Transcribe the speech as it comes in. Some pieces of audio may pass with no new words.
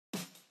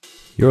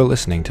You're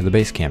listening to The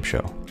Basecamp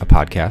Show, a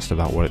podcast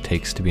about what it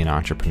takes to be an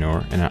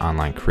entrepreneur and an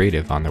online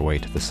creative on their way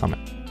to the summit.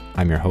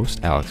 I'm your host,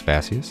 Alex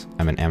Vasius.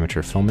 I'm an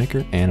amateur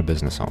filmmaker and a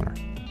business owner.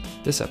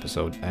 This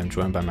episode, I am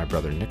joined by my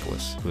brother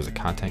Nicholas, who is a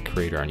content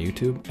creator on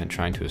YouTube and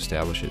trying to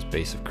establish his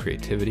base of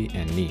creativity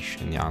and niche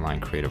in the online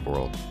creative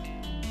world.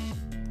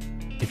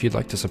 If you'd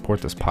like to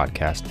support this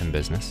podcast and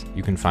business,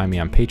 you can find me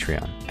on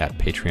Patreon at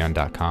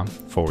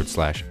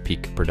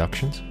patreon.com/Peak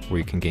Productions, where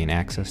you can gain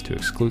access to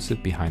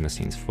exclusive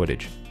behind-the-scenes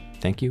footage.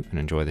 Thank you and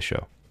enjoy the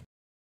show.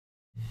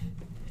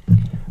 All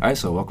right,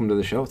 so welcome to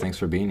the show. Thanks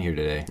for being here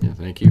today. Yeah,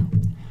 thank you.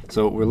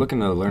 So we're looking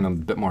to learn a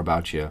bit more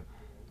about you.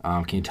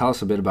 Can you tell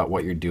us a bit about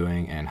what you're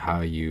doing and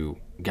how you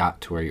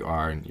got to where you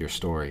are and your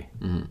story?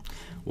 Mm-hmm.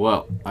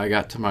 Well, I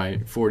got to my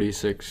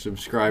 46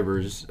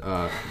 subscribers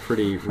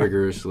pretty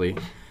rigorously.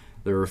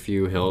 There were a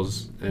few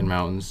hills and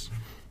mountains.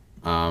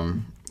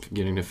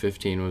 Getting to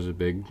 15 was a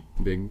big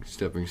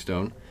stepping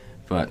stone.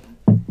 But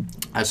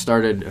I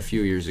started a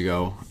few years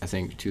ago. I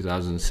think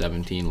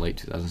 2017, late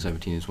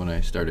 2017 is when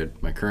I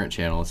started my current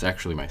channel. It's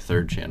actually my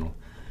third channel.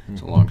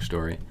 It's a long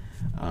story.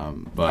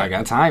 But I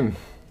got time.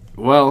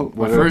 Well,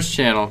 my first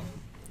channel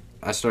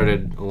I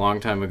started a long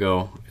time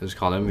ago. It was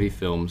called MV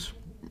Films.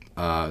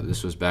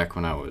 This was back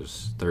when I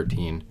was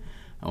 13,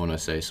 I want to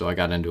say. So I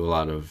got into a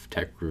lot of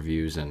tech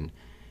reviews, and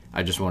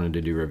I just wanted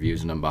to do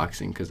reviews and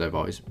unboxing because I've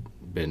always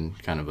been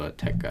kind of a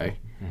tech guy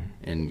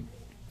and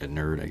a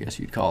nerd, I guess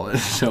you'd call it.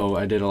 So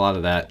I did a lot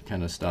of that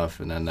kind of stuff,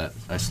 and then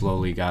I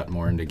slowly got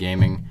more into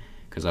gaming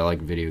because I like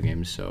video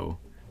games. So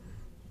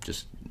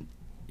just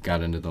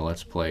got into the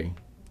Let's Play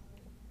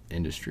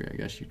industry, I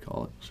guess you'd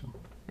call it. So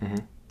yeah.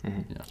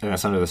 And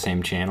that's under the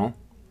same channel,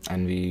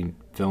 NV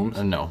Films?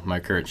 No, my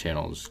current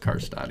channel is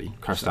Karstadi.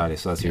 Karstadi,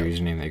 so that's your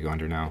username that you go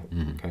under now.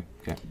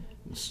 Okay.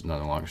 It's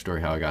not a long story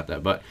how I got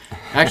that, but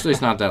actually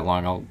it's not that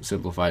long. I'll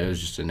simplify it. It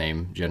was just a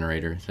name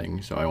generator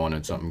thing, so I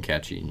wanted something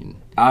catchy. And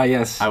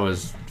yes. I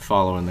was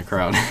following the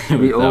crowd.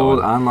 The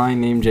old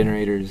online name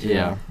generators.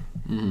 Yeah.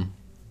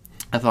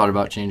 I thought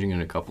about changing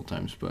it a couple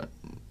times, but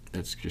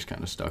it's just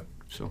kind of stuck.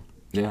 So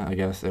yeah, I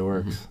guess it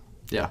works.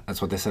 Yeah.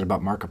 That's what they said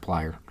about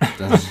Markiplier.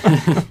 That's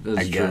I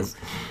true. guess.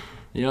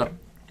 Yep.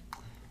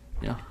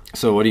 Yeah.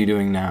 So what are you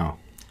doing now?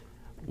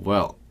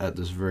 Well, at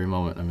this very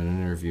moment, I'm in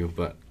an interview,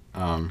 but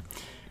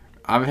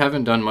I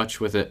haven't done much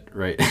with it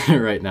right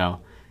now.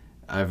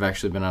 I've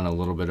actually been on a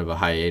little bit of a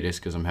hiatus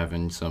because I'm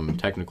having some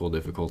technical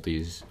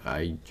difficulties.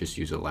 I just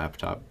use a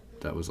laptop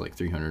that was like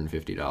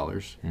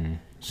 $350.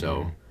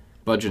 So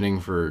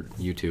budgeting for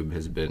YouTube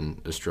has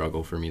been a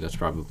struggle for me. That's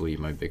probably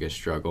my biggest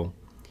struggle.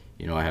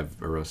 You know, I have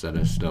a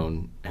Rosetta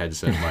Stone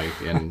headset mic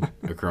and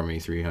a crummy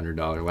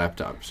 $300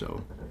 laptop,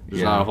 so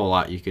there's not a whole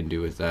lot you can do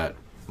with that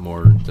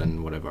more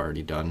than what I've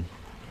already done.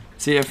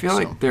 See, I feel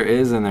like there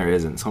is and there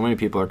isn't. So many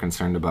people are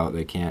concerned about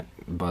they can't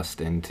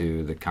bust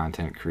into the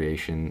content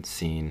creation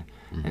scene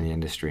in the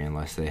industry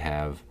unless they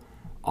have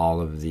all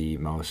of the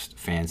most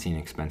fancy and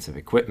expensive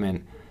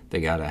equipment.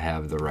 They got to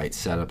have the right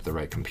setup, the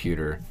right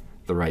computer,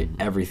 the right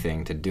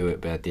everything to do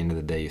it. But at the end of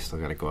the day, you still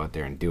got to go out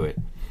there and do it.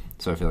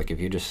 So I feel like if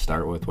you just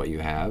start with what you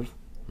have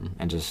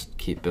and just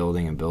keep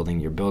building and building,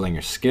 you're building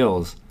your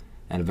skills,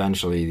 and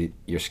eventually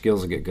your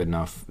skills will get good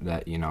enough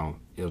that, you know,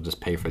 it'll just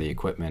pay for the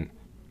equipment.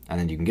 And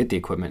then you can get the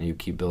equipment and you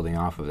keep building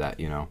off of that,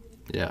 you know.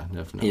 Yeah,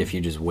 definitely. If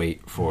you just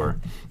wait for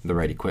the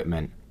right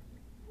equipment,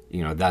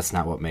 you know, that's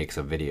not what makes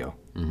a video,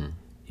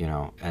 you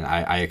know. And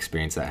I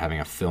experienced that having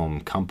a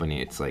film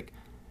company. It's like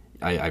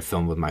I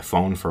filmed with my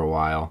phone for a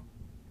while,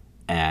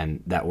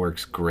 and that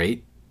works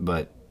great,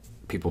 but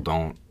people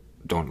don't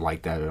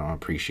like that. They don't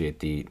appreciate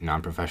the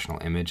non-professional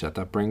image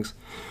that brings,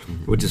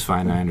 which is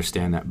fine. I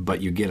understand that.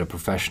 But you get a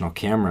professional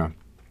camera,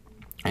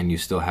 and you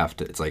still have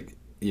to, it's like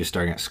you're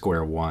starting at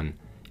square one.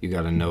 You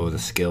got to know the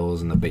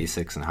skills and the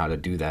basics and how to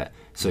do that.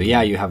 So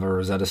yeah, you have a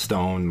Rosetta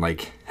Stone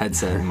like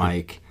headset and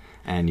mic,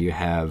 and you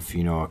have,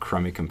 you know, a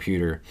crummy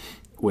computer,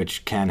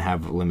 which can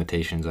have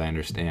limitations. I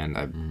understand.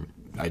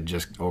 I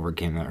just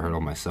overcame that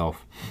hurdle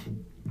myself.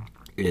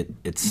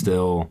 It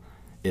still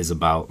is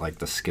about like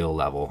the skill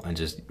level and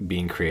just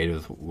being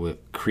creative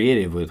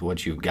with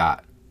what you've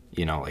got.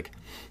 You know, like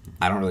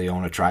I don't really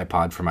own a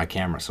tripod for my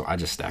camera, so I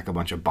just stack a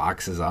bunch of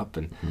boxes up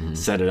and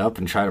set it up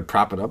and try to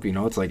prop it up. You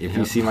know, it's like if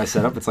you see my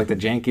setup, it's like the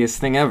jankiest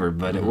thing ever,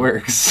 but it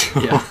works.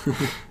 Yeah.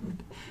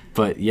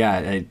 But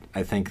yeah,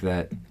 I think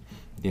that,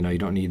 you know, you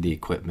don't need the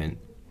equipment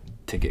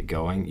to get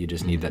going. You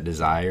just need that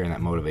desire and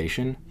that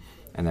motivation,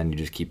 and then you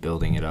just keep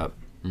building it up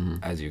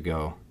as you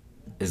go.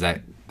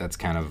 That's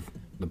kind of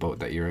the boat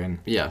that you're in?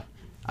 Yeah.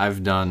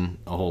 I've done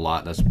a whole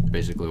lot. That's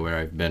basically where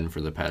I've been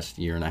for the past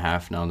year and a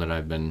half now that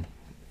I've been,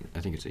 I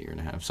think it's a year and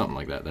a half, something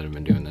like that I've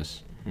been doing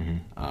this.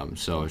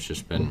 So it's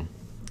just been,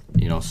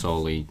 you know,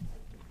 solely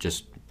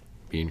just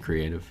being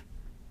creative,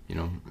 you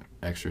know,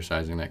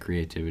 exercising that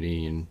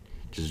creativity and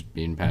just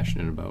being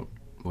passionate about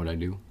what I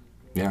do.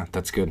 Yeah,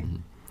 that's good.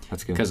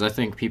 That's good. Because I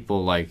think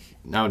people, like,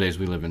 nowadays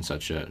we live in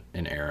such an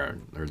era,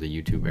 or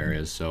the YouTube era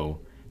is so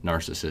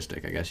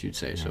narcissistic, I guess you'd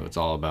say. So it's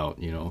all about,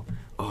 you know,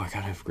 oh, I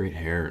gotta have great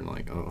hair, and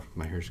like, oh,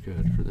 my hair's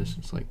good for this.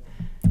 It's like,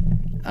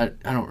 I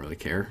don't really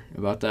care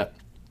about that.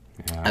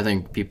 Yeah. I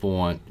think people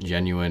want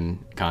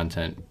genuine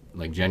content,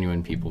 like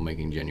genuine people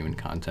making genuine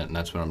content, and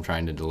that's what I'm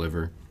trying to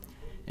deliver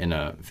in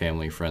a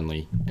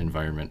family-friendly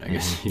environment, I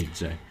guess you'd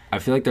say. I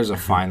feel like there's a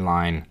fine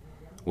line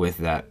with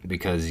that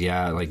because,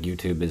 yeah, like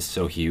YouTube is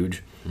so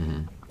huge,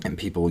 and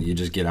people, you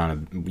just get on a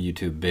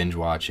YouTube binge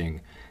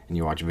watching, and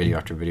you watch video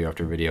after video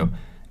after video,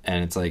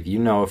 and it's like, you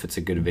know if it's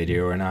a good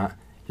video or not.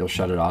 You'll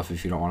shut it off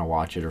if you don't want to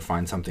watch it or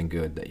find something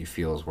good that you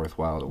feel is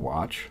worthwhile to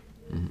watch.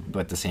 But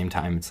at the same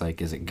time, it's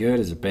like, is it good?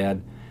 Is it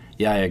bad?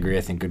 Yeah, I agree.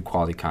 I think good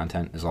quality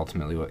content is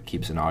ultimately what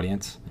keeps an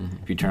audience.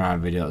 If you turn on a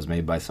video that was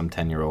made by some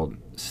 10-year-old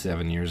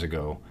 7 years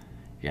ago,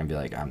 you're going to be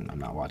like, I'm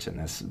not watching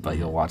this. But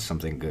you'll watch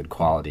something good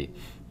quality.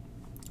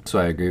 So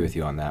I agree with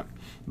you on that.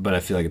 But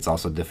I feel like it's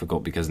also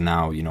difficult because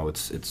now, you know,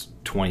 it's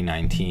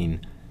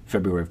 2019,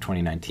 February of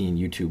 2019.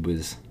 YouTube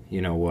was,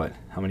 you know what,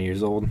 how many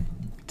years old?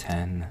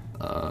 10,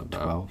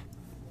 12?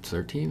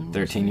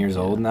 13 years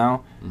old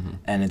now.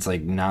 And it's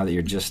like now that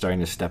you're just starting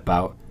to step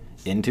out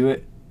into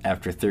it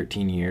after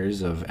 13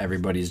 years of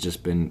everybody's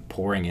just been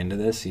pouring into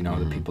this, you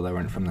know, the people that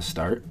went from the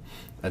start,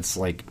 that's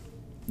like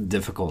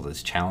difficult,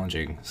 it's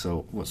challenging.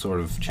 So what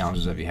sort of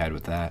challenges have you had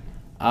with that?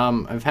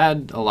 I've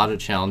had a lot of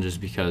challenges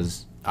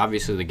because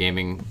obviously the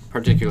gaming,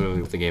 particularly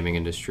with the gaming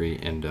industry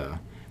and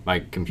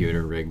my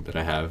computer rig that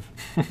I have,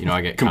 you know,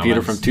 I get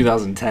computer comments. from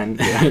 2010.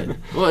 Yeah.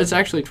 Well, it's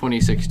actually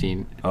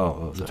 2016.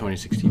 Oh, It's a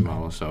 2016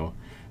 model, so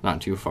not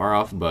too far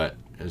off, but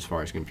as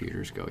far as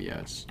computers go,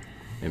 yeah,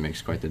 it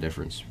makes quite the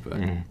difference. But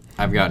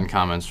I've gotten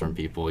comments from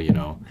people, you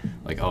know,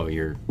 like, oh,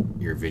 your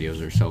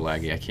videos are so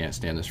laggy, I can't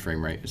stand this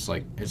frame rate. It's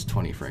like, it's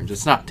 20 frames.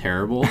 It's not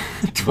terrible.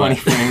 20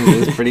 frames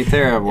is pretty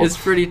terrible. It's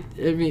pretty,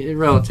 I mean,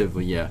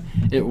 relatively, yeah.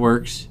 It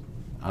works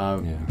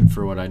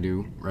for what I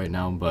do right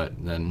now, but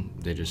then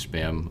they just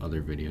spam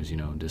other videos, you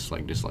know,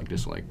 dislike.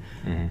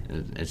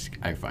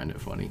 I find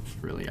it funny,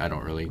 really. I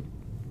don't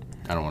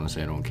want to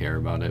say I don't care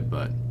about it,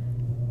 but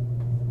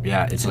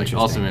yeah, it's like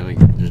interesting. ultimately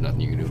there's nothing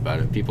you can do about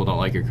it. People don't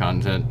like your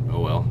content. Oh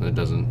well, that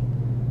doesn't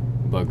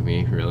bug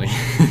me really.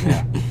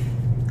 Yeah.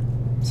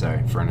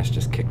 Sorry, furnace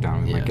just kicked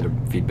on. We might get a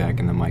feedback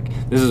in the mic.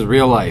 This is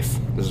real life.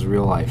 We're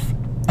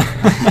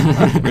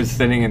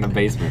sitting in the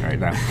basement right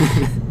now.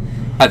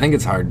 I think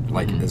it's hard,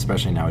 like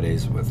especially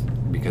nowadays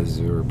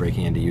because we're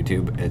breaking into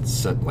YouTube.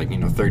 It's like, you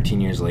know, 13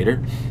 years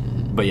later,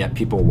 but yet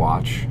people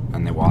watch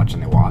and they watch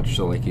and they watch.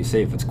 So like you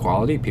say, if it's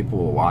quality, people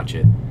will watch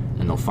it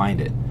and they'll find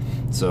it.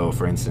 So,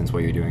 for instance,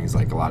 what you're doing is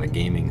like a lot of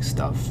gaming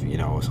stuff, you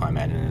know, so I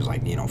imagine there's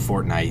like, you know,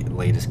 Fortnite,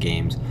 latest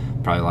games,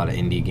 probably a lot of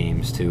indie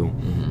games too.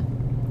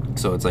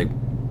 So it's like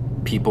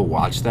people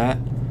watch that,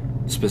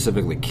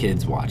 specifically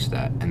kids watch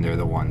that, and they're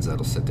the ones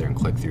that'll sit there and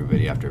click through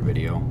video after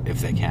video if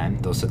they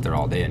can. They'll sit there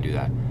all day and do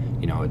that.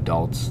 You know,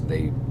 adults,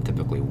 they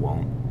typically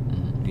won't.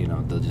 You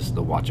know,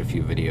 they'll watch a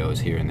few videos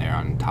here and there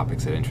on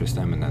topics that interest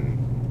them, and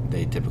then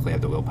they typically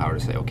have the willpower to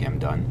say, okay, I'm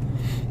done.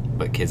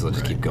 But kids will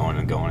just keep going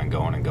and going and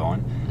going and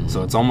going.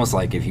 So it's almost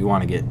like if you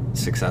want to get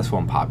successful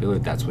and popular,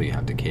 that's what you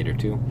have to cater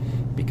to,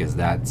 because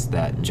that's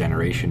that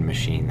generation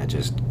machine that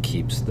just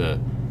keeps the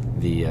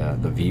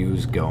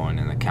views going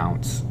and the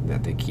counts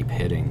that they keep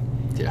hitting.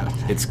 Yeah,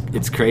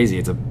 it's crazy.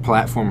 It's a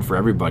platform for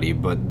everybody,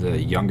 but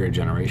the younger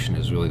generation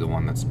is really the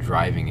one that's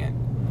driving it.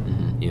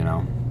 You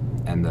know,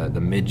 and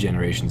the mid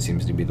generation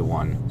seems to be the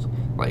one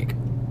like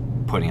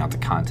putting out the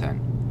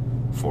content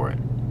for it.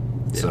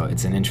 So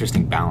it's an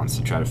interesting balance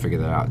to try to figure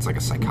that out. It's like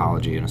a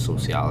psychology and a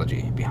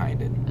sociology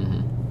behind it.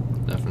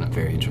 Definitely.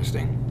 Very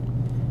interesting.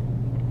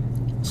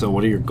 So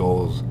what are your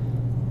goals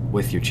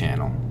with your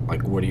channel?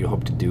 Like, what do you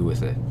hope to do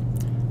with it?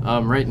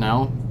 Right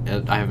now,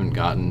 I haven't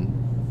gotten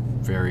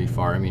very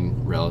far. I mean,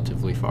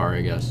 relatively far,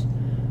 I guess.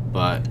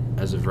 But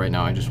as of right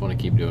now, I just want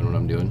to keep doing what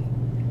I'm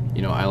doing.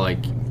 You know,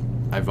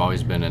 I've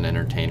always been an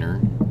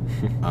entertainer.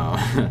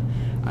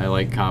 I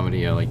like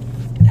comedy. I like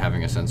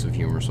having a sense of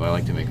humor, so I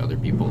like to make other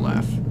people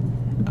laugh.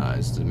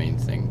 Is the main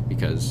thing,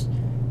 because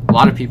a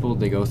lot of people,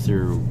 they go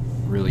through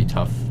really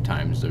tough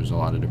times. There's a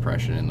lot of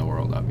depression in the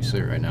world,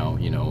 obviously, right now,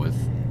 you know, with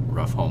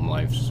rough home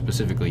life.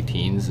 Specifically,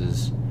 teens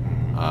is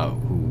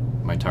who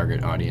my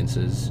target audience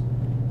is,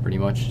 pretty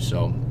much.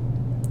 So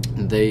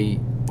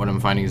what I'm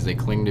finding is they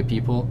cling to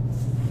people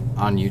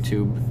on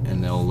YouTube,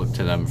 and they'll look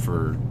to them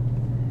for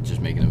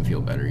just making them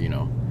feel better, you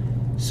know.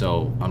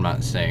 So I'm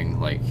not saying,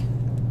 like,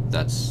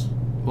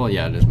 well,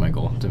 yeah, it is my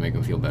goal to make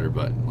them feel better,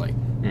 but, like,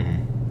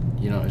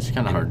 you know, it's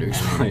kind of hard to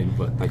explain,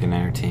 but like an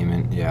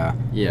entertainment, yeah,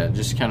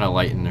 just kind of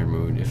lighten their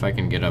mood. If I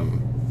can get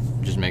them,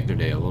 just make their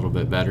day a little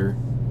bit better,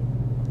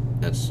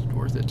 that's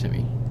worth it to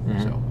me.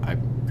 So I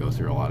go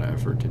through a lot of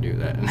effort to do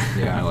that, and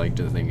I like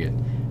to think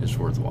it's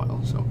worthwhile.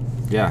 So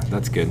yeah,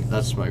 that's good.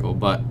 That's my goal,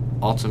 but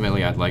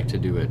ultimately I'd like to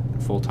do it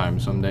full time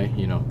someday.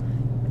 You know,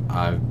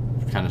 I've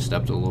kind of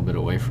stepped a little bit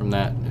away from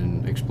that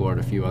and explored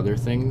a few other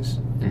things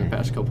in the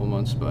past couple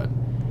months, but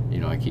you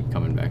know, I keep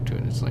coming back to it,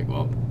 and it's like,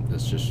 well,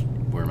 that's just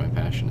where my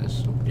passion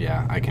is. So.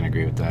 Yeah, I can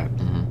agree with that.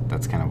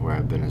 That's kind of where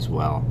I've been as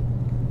well.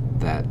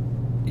 That,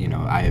 you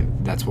know,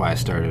 that's why I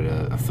started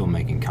a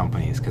filmmaking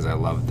company, is because I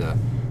love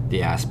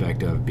the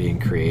aspect of being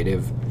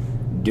creative,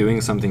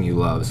 doing something you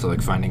love, so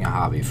like finding a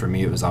hobby. For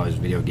me, it was always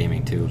video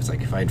gaming too. It's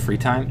like if I had free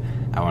time,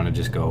 I want to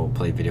just go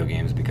play video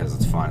games because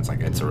it's fun. It's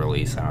like it's a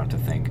release. I don't have to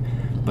think.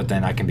 But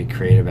then I can be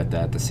creative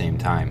at the same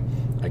time.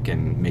 I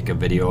can make a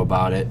video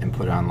about it and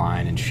put it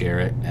online and share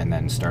it, and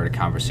then start a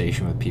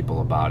conversation with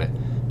people about it,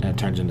 and it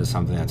turns into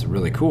something that's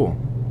really cool.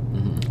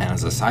 And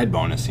as a side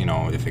bonus, you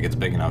know, if it gets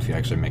big enough, you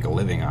actually make a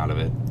living out of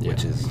it,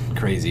 which is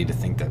crazy to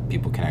think that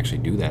people can actually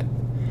do that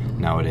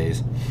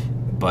nowadays.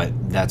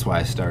 But that's why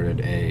I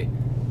started a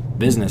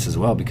business as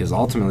well, because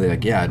ultimately,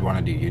 like, yeah, I'd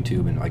want to do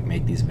YouTube and like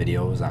make these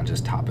videos on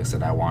just topics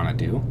that I want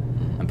to do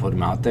and put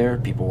them out there.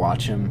 People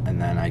watch them, and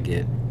then I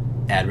get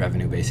ad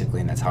revenue basically,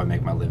 and that's how I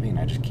make my living. And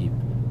I just keep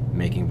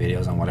making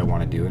videos on what I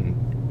want to do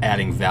and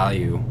adding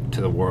value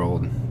to the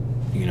world,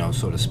 you know,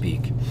 so to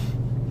speak.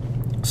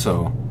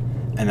 So,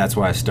 and that's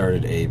why I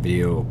started a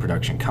video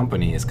production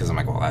company, is because I'm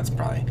like, well, that's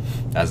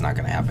not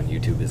going to happen.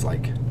 YouTube is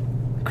like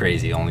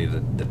crazy. Only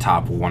the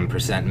top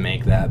 1%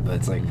 make that, but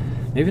it's like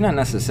maybe not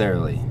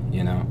necessarily,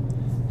 you know.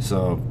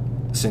 So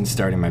since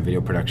starting my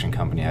video production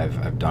company,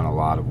 I've done a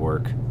lot of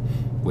work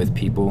with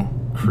people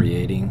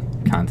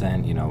creating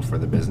content, you know, for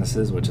the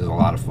businesses, which is a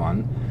lot of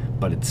fun.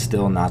 But it's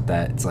still not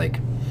that. It's like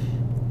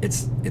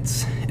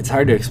it's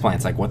hard to explain.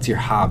 It's like, what's your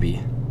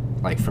hobby?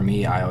 Like for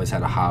me, I always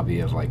had a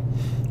hobby of like,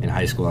 in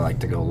high school I like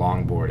to go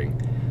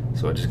longboarding.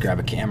 So I just grab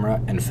a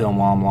camera and film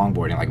while I'm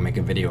longboarding, like make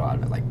a video out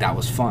of it. Like that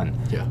was fun.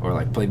 Yeah. Or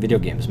like play video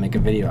games, make a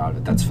video out of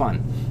it. That's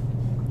fun.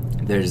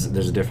 There's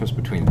a difference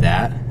between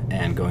that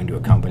and going to a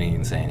company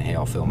and saying, hey,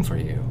 I'll film for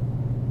you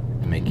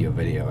and make you a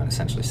video and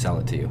essentially sell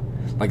it to you.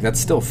 Like that's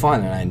still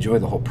fun, and I enjoy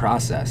the whole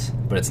process,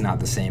 but it's not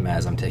the same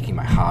as I'm taking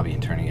my hobby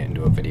and turning it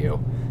into a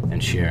video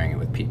and sharing it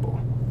with people.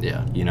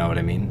 Yeah. You know what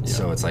I mean? Yeah.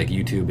 So it's like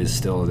YouTube is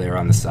still there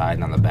on the side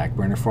and on the back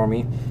burner for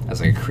me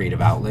as like a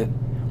creative outlet,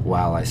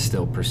 while I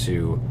still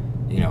pursue,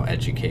 you know,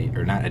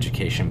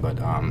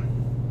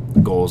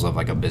 goals of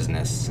like a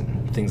business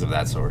and things of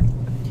that sort.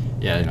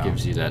 Yeah, it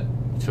gives you that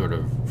sort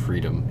of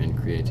freedom and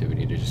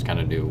creativity to just kind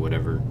of do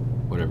whatever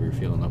you're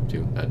feeling up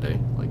to that day.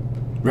 Like,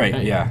 right,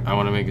 hey, yeah. I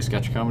want to make a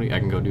sketch comedy, I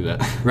can go do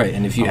that. Right,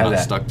 and if you I'm have not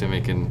that stuck to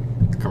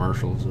making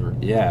commercials or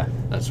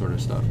that sort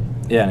of stuff.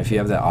 Yeah, and if you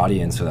have that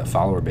audience or that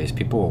follower base,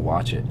 people will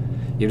watch it.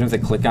 Even if they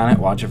click on it,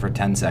 watch it for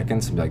 10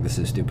 seconds and be like, this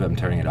is stupid, I'm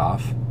turning it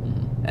off.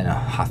 And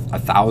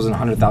 1,000,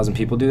 100,000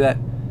 people do that,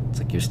 it's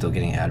like you're still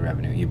getting ad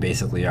revenue. You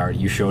basically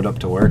you showed up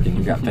to work and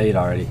you got paid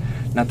already.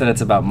 Not that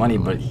it's about money,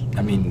 but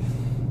I mean,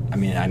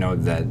 I know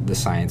that the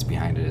science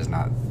behind it is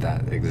not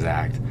that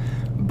exact,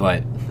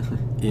 but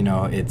you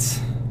know,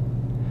 it's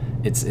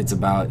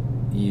about,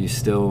 you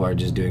still are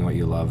just doing what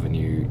you love, and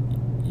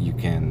you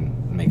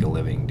can make a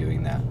living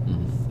doing that.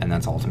 And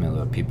that's ultimately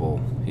what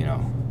people, you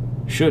know,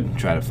 should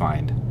try to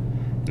find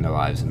in their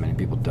lives, and many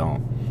people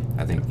don't.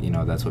 I think, you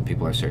know, that's what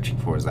people are searching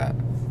for, is that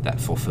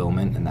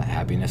fulfillment and that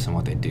happiness in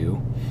what they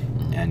do.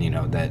 And, you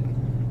know, that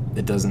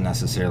it doesn't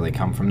necessarily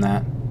come from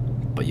that,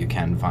 but you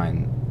can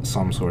find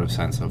some sort of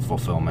sense of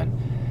fulfillment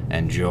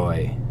and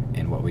joy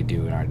in what we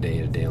do in our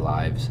day-to-day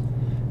lives.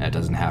 And it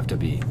doesn't have to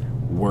be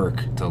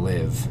work to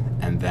live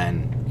and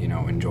then, you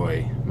know,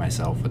 enjoy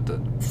myself with the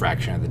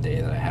fraction of the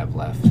day that I have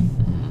left.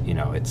 You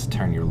know, it's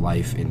turn your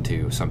life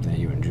into something that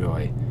you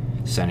enjoy.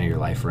 Center your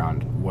life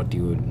around what do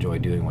you enjoy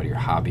doing, what are your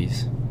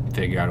hobbies,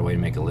 figure out a way to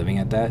make a living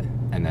at that,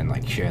 and then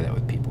like share that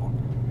with people.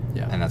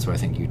 Yeah. And that's why I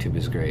think YouTube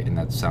is great, and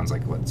that sounds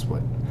like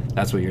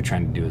that's what you're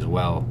trying to do as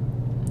well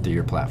through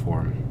your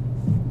platform.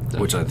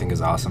 Definitely. Which I think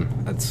is awesome.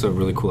 That's a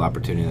really cool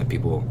opportunity that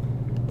people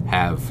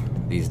have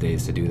these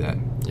days to do that.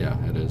 Yeah,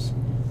 it is.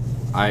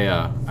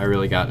 I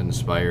really got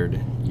inspired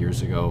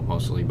years ago,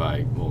 mostly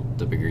by, well,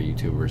 the bigger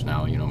YouTubers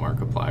now, you know,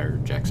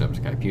 Markiplier,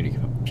 Jacksepticeye,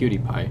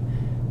 PewDiePie.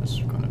 That's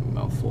kind of a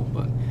mouthful,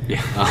 but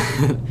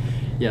yeah.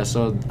 Yeah,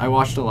 so I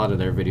watched a lot of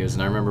their videos,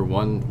 and I remember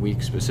one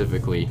week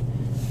specifically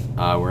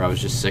where I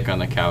was just sick on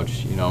the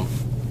couch, you know.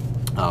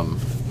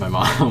 My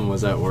mom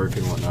was at work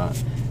and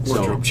whatnot.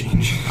 Wardrobe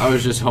change. I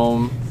was just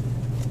home,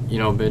 you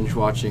know, binge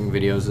watching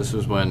videos. This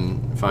was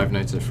when Five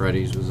Nights at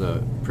Freddy's was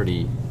a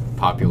pretty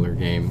popular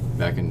game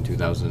back in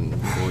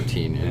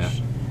 2014-ish. Yeah.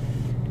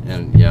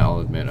 And yeah, I'll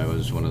admit, I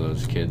was one of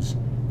those kids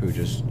who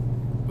just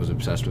was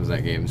obsessed with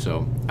that game.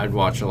 So I'd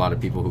watch a lot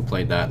of people who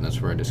played that, and that's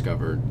where I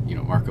discovered, you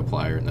know,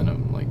 Markiplier. And then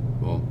I'm like,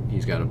 well,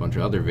 he's got a bunch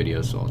of other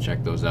videos, so I'll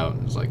check those out.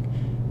 And it's like,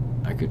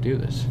 I could do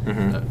this.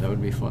 That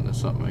would be fun. That's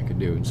something I could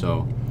do. And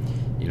so,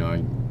 you know, I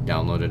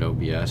downloaded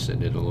OBS. I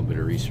did a little bit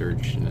of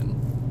research, and then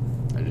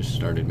I just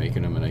started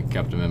making them, and I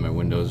kept them in my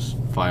Windows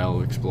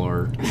File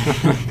Explorer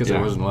because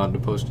I wasn't allowed to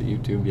post to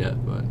YouTube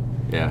yet. But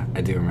yeah,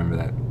 I do remember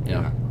that.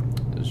 Yeah,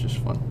 it was just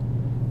fun.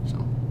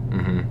 So.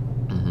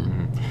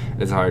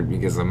 It's hard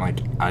because I'm like,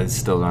 I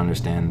still don't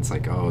understand. It's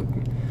like, oh,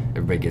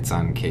 everybody gets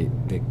on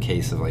the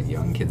case of like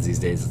young kids these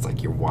days. It's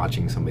like you're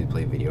watching somebody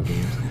play video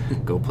games.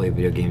 Go play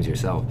video games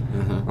yourself.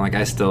 Like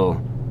I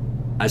still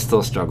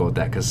struggle with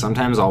that, because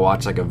sometimes I'll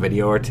watch like a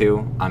video or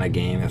two on a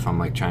game if I'm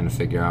like trying to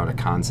figure out a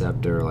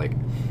concept, or like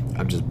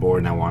I'm just bored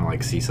and I want to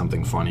like see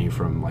something funny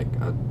from like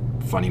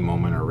funny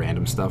moment or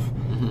random stuff.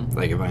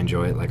 Like if I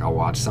enjoy it, like I'll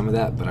watch some of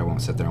that, but I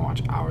won't sit there and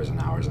watch hours and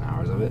hours and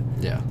hours of it.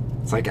 Yeah.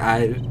 It's like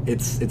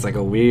it's like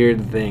a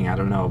weird thing, I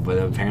don't know, but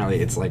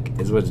apparently it's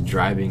what's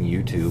driving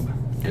YouTube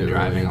and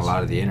driving a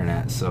lot of the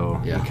internet.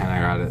 So you kind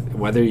of gotta,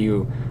 whether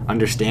you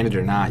understand it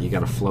or not, you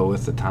gotta flow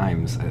with the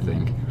times, I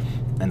think.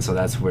 And so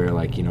that's where,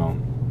 like, you know,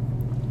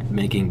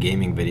 making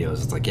gaming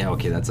videos, it's like, yeah,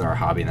 okay, that's our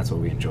hobby and that's what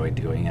we enjoy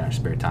doing in our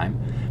spare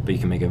time. But you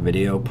can make a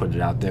video, put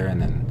it out there,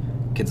 and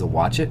then kids will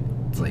watch it.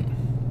 It's like,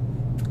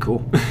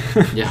 cool.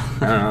 Yeah.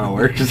 I don't know,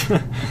 it works.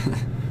 It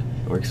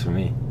works for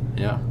me.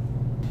 Yeah.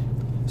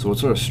 So what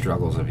sort of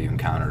struggles have you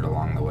encountered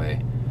along the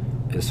way,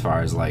 as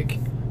far as, like,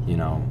 you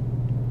know,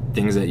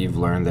 things that you've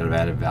learned that have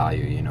added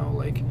value? You know,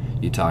 like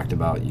you talked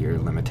about your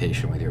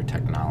limitation with your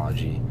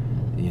technology,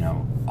 you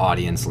know,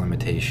 audience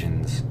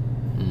limitations,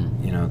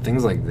 you know,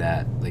 things like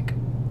that. Like,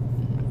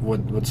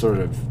 what sort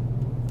of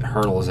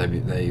hurdles that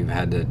you've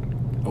had to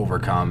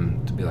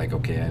overcome to be like,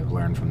 okay, I've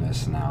learned from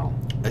this now?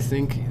 I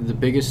think the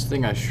biggest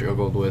thing I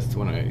struggled with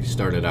when I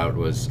started out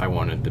was I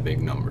wanted the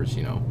big numbers,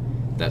 you know,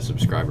 that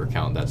subscriber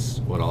count. That's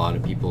what a lot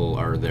of people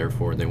are there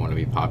for. They want to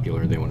be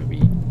popular. They want to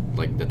be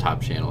like the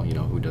top channel, you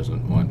know, who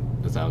doesn't want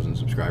 1,000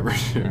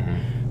 subscribers or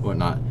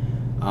whatnot.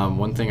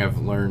 One thing I've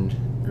learned,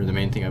 or the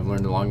main thing I've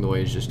learned along the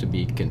way, is just to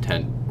be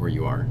content where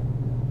you are.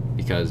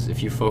 Because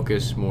if you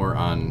focus more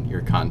on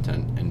your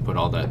content and put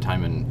all that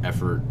time and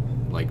effort,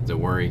 like the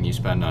worrying you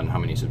spend on how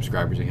many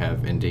subscribers you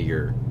have, into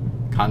your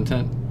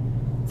content,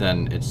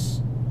 then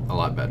it's a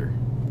lot better.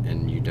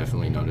 And you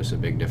definitely notice a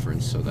big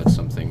difference. So that's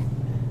something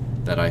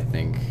that I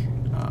think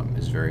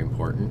is very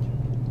important.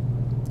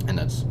 And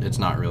it's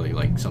not really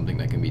like something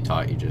that can be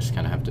taught. You just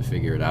kind of have to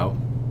figure it out.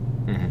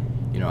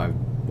 You know, I've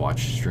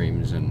watched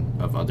streams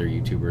of other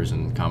YouTubers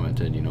and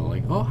commented, you know,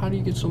 like, oh, how do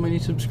you get so many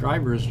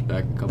subscribers,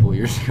 back a couple of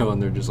years ago?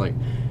 And they're just like,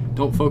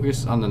 don't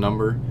focus on the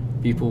number.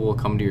 People will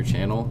come to your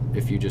channel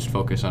if you just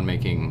focus on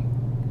making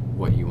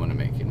what you want to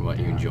make and what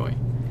you enjoy.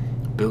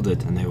 Build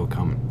it and they will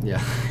come.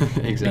 Yeah,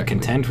 exactly. Be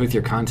content with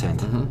your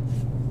content.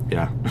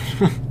 Yeah.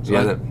 So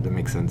yeah, that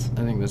makes sense.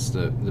 I think that's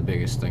the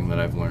biggest thing that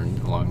I've learned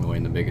along the way,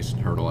 and the biggest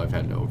hurdle I've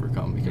had to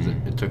overcome, because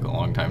it took a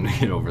long time to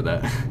get over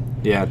that.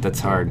 Yeah, that's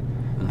hard.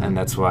 And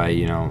that's why,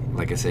 you know,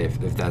 like I say,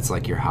 if that's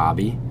like your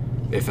hobby,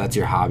 if that's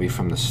your hobby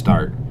from the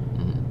start,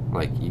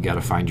 like, you got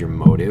to find your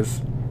motive.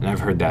 And I've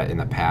heard that in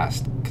the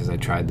past, because I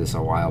tried this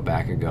a while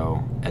back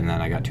ago, and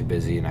then I got too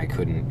busy and I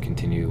couldn't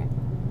continue,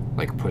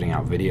 like, putting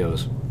out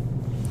videos.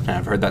 And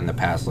I've heard that in the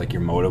past, like,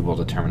 your motive will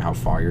determine how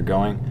far you're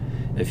going.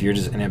 If you're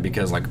just in it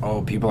because, like,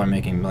 oh, people are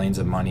making millions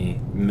of monies,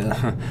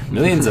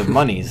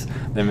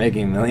 they're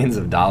making millions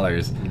of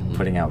dollars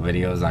putting out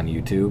videos on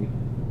YouTube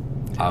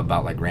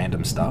about, like,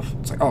 random stuff.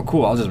 It's like, oh,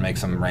 cool, I'll just make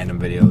some random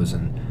videos,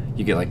 and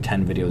you get like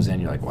 10 videos in,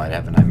 you're like, why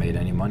haven't I made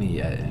any money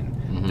yet?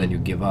 And then you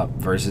give up.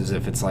 Versus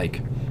if it's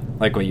like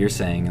what you're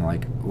saying, and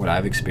like what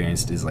I've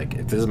experienced is, like,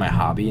 if this is my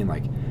hobby and,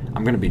 like,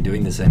 I'm gonna be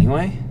doing this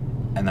anyway,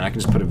 and then I can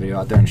just put a video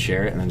out there and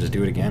share it, and then just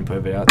do it again, put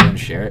a video out there and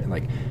share it, and,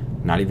 like,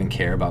 not even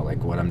care about,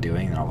 like, what I'm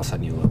doing, and all of a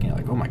sudden you look and you're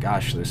like, oh my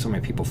gosh, there's so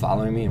many people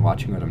following me and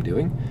watching what I'm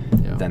doing.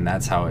 Then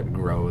that's how it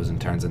grows and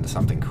turns into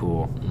something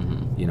cool.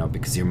 You know,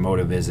 because your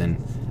motive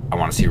isn't, I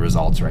want to see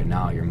results right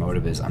now. Your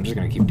motive is, I'm just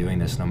going to keep doing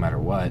this no matter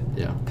what.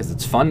 Because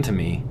it's fun to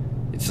me.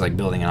 It's like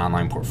building an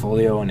online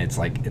portfolio, and it's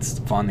like, it's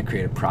fun, the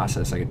creative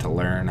process. I get to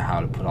learn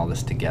how to put all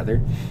this together.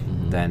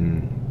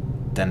 Then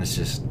it's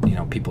just, you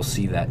know, people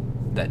see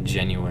that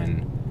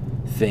genuine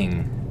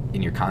thing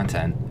in your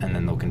content, and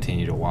then they'll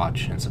continue to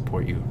watch and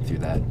support you through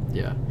that.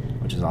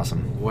 Which is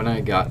awesome. When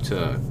I got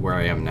to where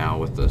I am now,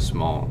 with the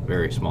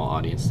very small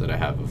audience that I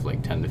have of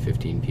like 10 to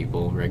 15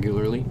 people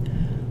regularly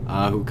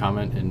who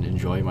comment and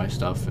enjoy my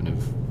stuff, and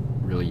have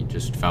really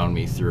just found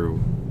me through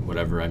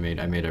whatever I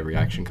made a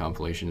reaction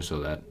compilation, so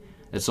that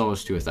it's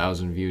almost to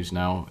 1,000 views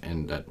now,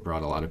 and that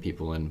brought a lot of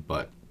people in.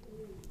 But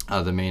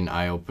the main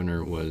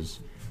eye-opener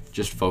was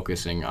just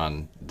focusing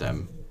on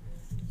them.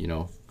 You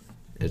know,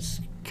 it's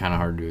kind of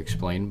hard to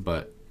explain,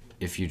 but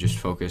if you just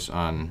focus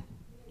on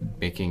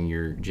making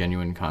your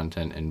genuine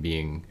content and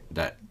being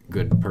that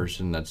good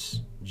person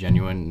that's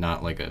genuine,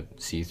 not like a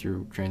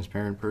see-through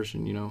transparent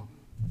person, you know?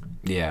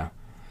 Yeah,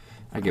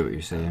 I get what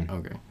you're saying.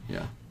 Okay,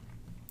 yeah.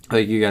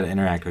 Like, you got to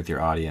interact with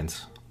your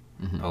audience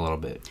a little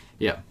bit.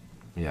 Yeah,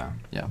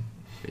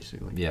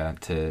 basically. Yeah,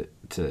 to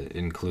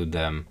include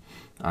them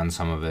on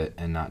some of it,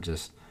 and not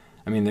just,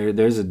 I mean,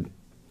 there's a,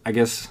 I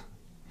guess,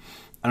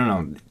 I don't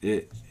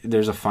know,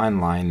 there's a fine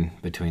line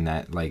between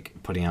that, like,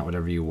 putting out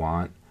whatever you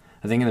want.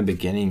 I think in the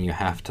beginning you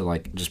have to,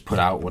 like, just put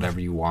out whatever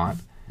you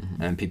want,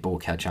 and people will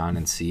catch on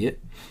and see it.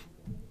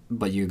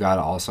 But you got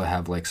to also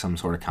have, like, some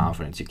sort of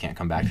confidence. You can't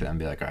come back to them and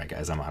be like, all right,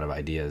 guys, I'm out of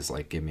ideas.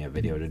 Like, give me a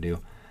video to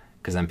do.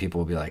 Because then people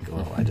will be like,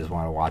 well, I just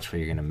want to watch what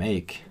you're going to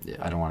make.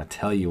 I don't want to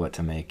tell you what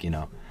to make, you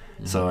know.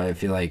 So I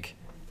feel like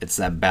it's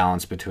that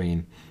balance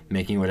between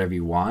making whatever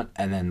you want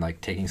and then,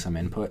 like, taking some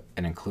input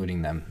and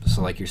including them.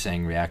 So, like you're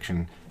saying,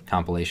 reaction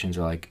compilations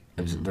are, like,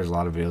 there's a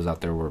lot of videos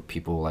out there where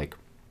people, like,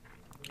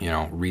 you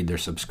know, read their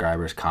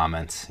subscribers'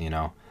 comments, you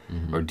know,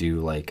 or do,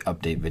 like,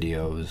 update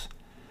videos.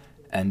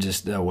 and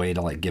just a way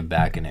to like give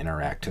back and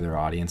interact to their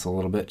audience a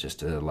little bit, just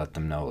to let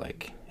them know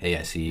like, hey,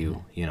 I see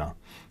you. You know,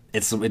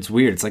 it's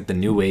weird. It's like the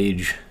new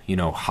age, you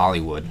know,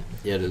 Hollywood.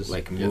 Yeah, it is.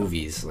 Like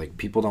movies. Like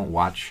people don't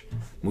watch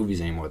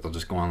movies anymore. They'll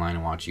just go online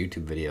and watch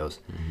YouTube videos,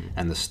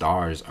 and the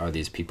stars are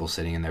these people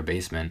sitting in their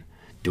basement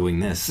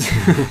doing this,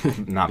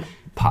 not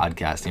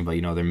podcasting, but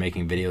you know, they're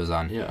making videos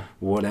on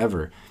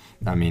whatever.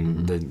 I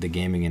mean, the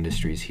gaming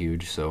industry is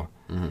huge, so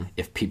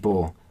if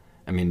people,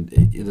 I mean,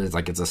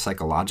 it's a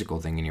psychological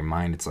thing in your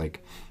mind. It's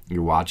like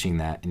you're watching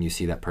that and you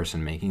see that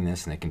person making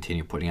this and they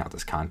continue putting out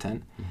this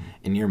content.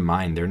 In your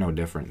mind, they're no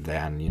different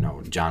than, you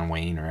know, John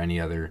Wayne or any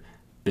other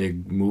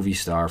big movie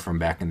star from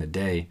back in the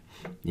day,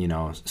 you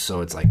know.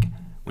 So it's like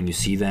when you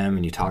see them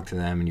and you talk to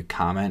them and you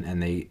comment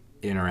and they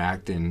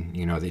interact and,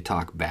 you know, they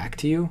talk back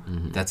to you,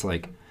 that's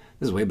like,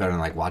 this is way better than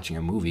like watching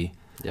a movie.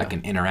 I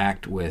can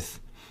interact with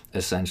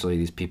essentially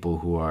these people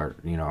who are,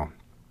 you know,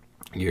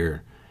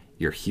 your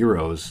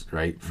heroes,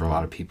 right, for a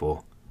lot of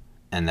people,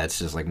 and that's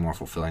just like more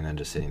fulfilling than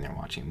just sitting there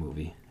watching a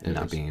movie and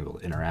not being able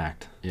to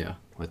interact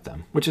with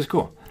them, which is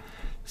cool.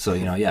 So,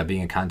 you know,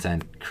 being a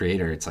content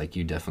creator, it's like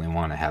you definitely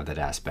want to have that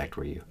aspect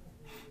where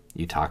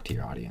you talk to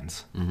your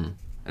audience.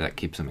 That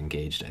keeps them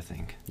engaged, I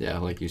think. Yeah,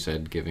 like you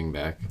said, giving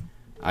back.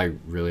 I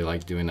really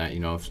like doing that. You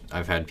know,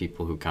 I've had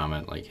people who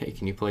comment like, hey,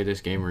 can you play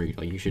this game, or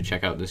like you should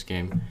check out this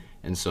game.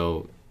 And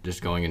so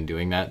just going and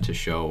doing that to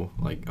show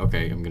like,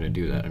 okay, I'm going to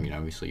do that. I mean,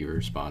 obviously you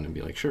respond and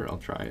be like, sure, I'll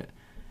try it.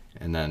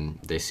 And then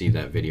they see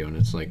that video and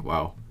it's like,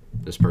 wow,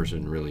 this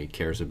person really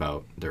cares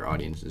about their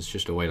audience. It's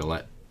just a way to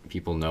let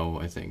people know,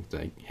 I think,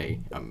 like, hey,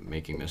 I'm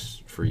making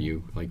this for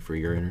you, like for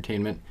your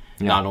entertainment.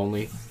 Not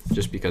only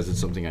just because it's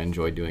something I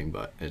enjoy doing,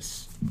 but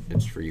it's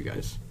for you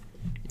guys.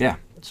 Yeah.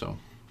 So.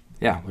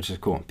 Yeah, which is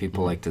cool.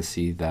 People like to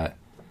see that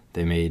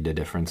they made a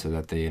difference or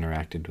that they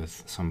interacted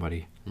with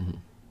somebody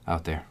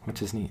out there,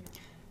 which is neat.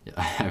 Yeah,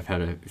 I've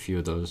had a few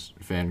of those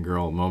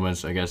fangirl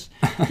moments, I guess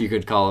you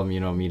could call them,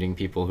 you know, meeting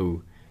people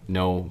who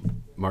know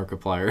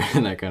Markiplier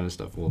and that kind of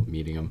stuff. Well,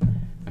 meeting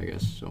them, I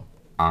guess, so.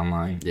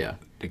 Online? Yeah.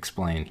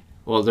 Explain.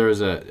 Well, there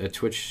was a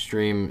Twitch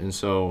stream, and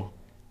so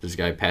this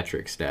guy,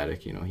 Patrick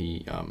Static, you know,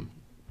 he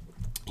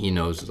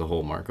knows the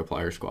whole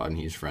Markiplier squad, and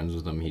he's friends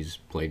with them. He's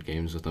played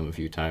games with them a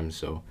few times,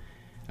 so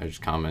I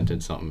just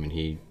commented something, and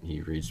he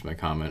reads my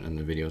comment in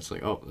the video. It's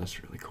like, oh,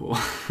 that's really cool.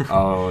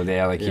 Oh,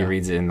 yeah, like he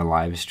reads it in the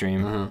live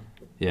stream.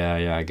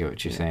 Yeah, I get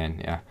what you're saying.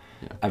 Yeah.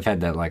 I've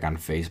had that like on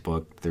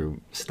Facebook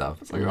through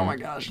stuff. It's like, oh my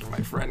gosh, my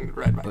friend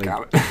read my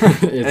comment.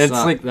 It's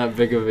not like that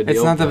big of a deal.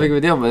 It's not that big of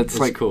a deal, but it's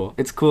like cool.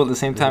 It's cool at the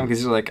same time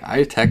because you're like,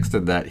 I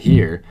texted that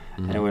here,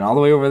 and it went all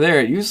the way over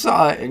there. You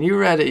saw it and you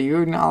read it.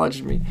 You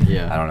acknowledged me.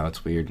 Yeah. I don't know.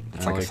 It's weird.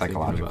 It's like a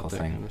psychological thing.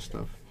 That kind of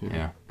stuff.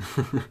 Yeah.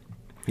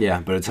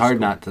 Yeah, but it's hard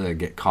not to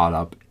get caught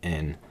up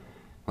in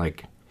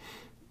like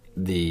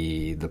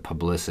the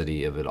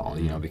publicity of it all,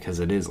 you know, because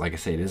it is, like I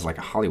say, it is like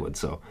a Hollywood.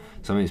 So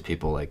some of these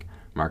people like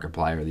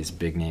Markiplier, these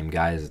big name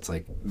guys, it's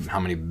like how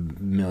many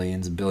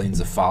millions, billions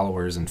of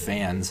followers and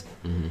fans,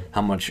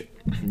 how much,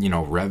 you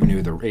know,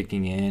 revenue they're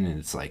raking in, and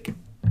it's like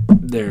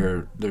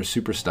they're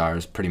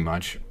superstars pretty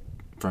much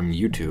from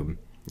YouTube.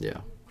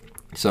 Yeah.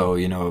 So,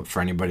 you know,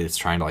 for anybody that's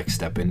trying to like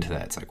step into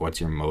that, it's like, what's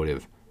your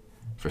motive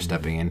for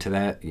stepping into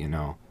that? You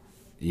know,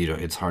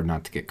 it's hard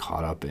not to get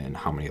caught up in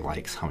how many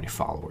likes, how many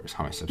followers,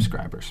 how many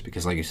subscribers,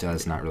 because like you said,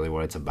 it's not really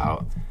what it's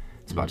about.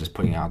 It's about just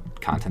putting out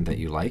content that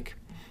you like,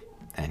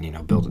 and, you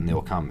know, building, they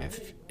will come.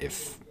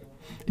 If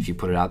you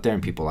put it out there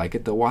and people like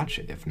it, they'll watch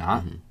it. If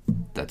not,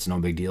 that's no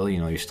big deal. You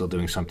know, you're still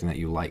doing something that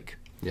you like.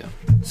 Yeah.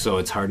 So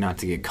it's hard not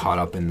to get caught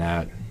up in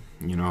that,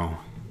 you know,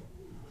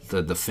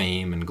 the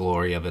fame and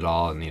glory of it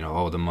all, and, you know,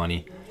 oh, the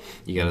money.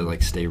 You got to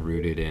like stay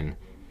rooted in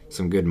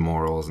some good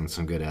morals and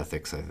some good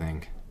ethics, I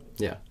think.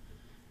 Yeah.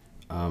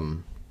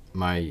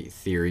 My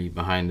theory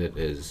behind it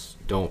is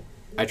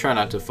I try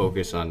not to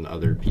focus on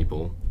other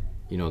people,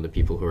 you know, the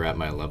people who are at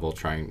my level,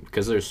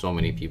 because there's so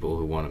many people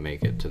who want to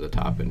make it to the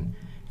top and,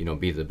 you know,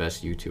 be the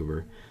best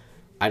YouTuber.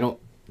 I don't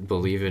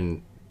believe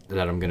in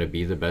that I'm going to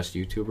be the best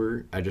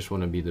YouTuber. I just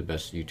want to be the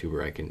best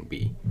YouTuber I can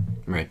be.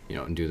 Right. You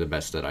know, and do the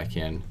best that I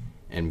can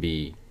and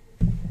be,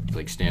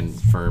 like, stand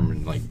firm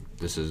and, like,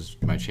 this is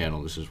my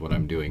channel, this is what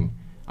I'm doing.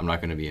 I'm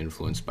not going to be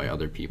influenced by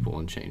other people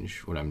and change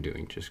what I'm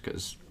doing just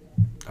because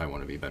I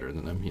want to be better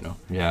than them, you know?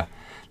 Yeah,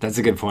 that's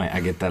a good point.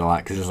 I get that a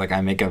lot because it's like I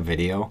make a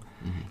video,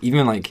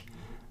 even like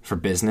for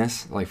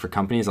business, like for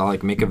companies, I'll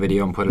like make a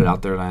video and put it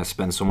out there, and I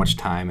spend so much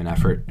time and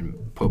effort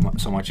and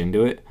put so much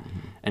into it.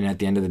 And at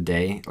the end of the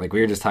day, like we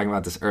were just talking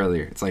about this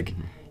earlier, it's like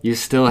you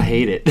still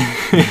hate it.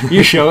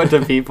 You show it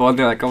to people and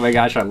they're like, oh my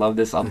gosh, I love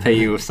this. I'll pay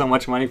you so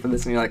much money for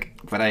this. And you're like,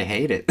 but I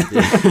hate it.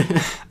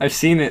 Yeah. I've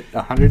seen it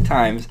 100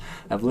 times.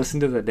 I've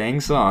listened to the dang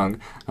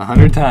song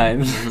 100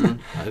 times.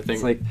 I think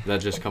it's like,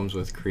 that just comes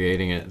with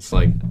creating it. It's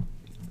like,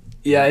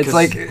 yeah, it's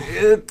like,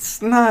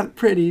 it's not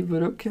pretty,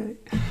 but okay.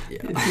 Yeah.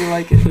 If you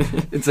like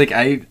it. It's like,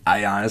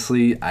 I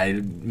honestly,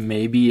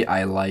 maybe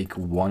I like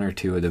one or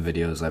two of the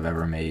videos I've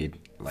ever made,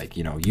 like,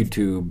 you know,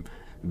 YouTube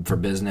for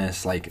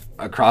business, like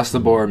across the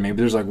board. Maybe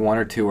there's like one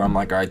or two where I'm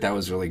like, all right, that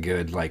was really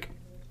good. Like,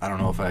 I don't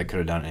know if I could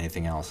have done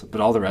anything else. But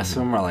all the rest of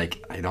them are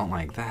like, I don't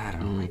like that. I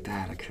don't like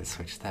that. I could have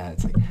switched that.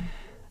 It's like,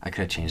 I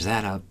could have changed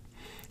that up.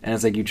 And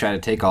it's like you try to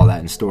take all that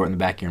and store it in the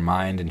back of your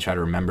mind and try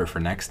to remember for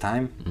next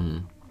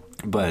time.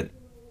 But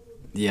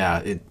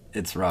yeah,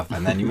 it's rough.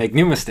 And then you make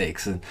new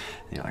mistakes and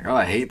you're like, oh,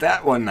 I hate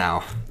that one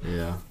now.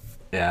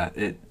 Yeah,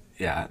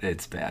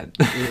 it's bad.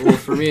 Well,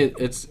 for me,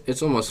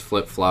 it's almost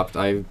flip-flopped.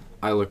 I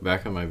look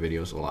back on my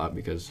videos a lot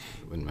because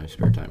in my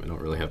spare time I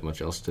don't really have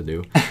much else to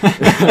do.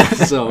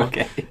 So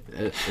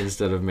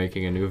instead of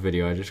making a new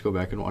video, I just go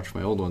back and watch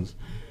my old ones.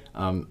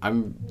 I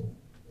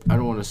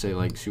don't want to say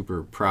like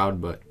super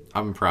proud, but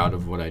I'm proud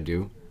of what I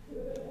do.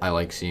 I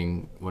like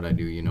seeing what I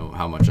do, you know,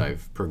 how much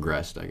I've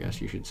progressed, I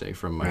guess you should say,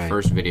 from my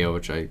first video,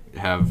 which I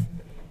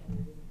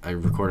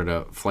recorded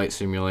a Flight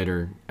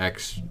Simulator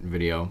X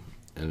video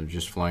and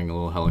just flying a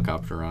little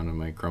helicopter around on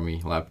my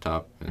crummy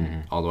laptop,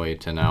 and all the way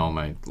to now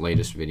my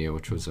latest video,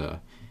 which was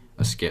a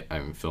skit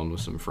I filmed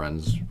with some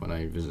friends when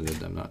I visited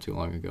them not too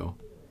long ago.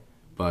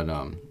 But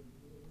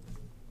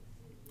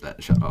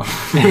that shut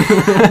off.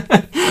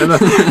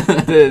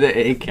 the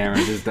A camera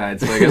just died,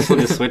 so I guess we'll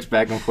just switch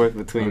back and forth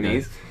between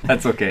these.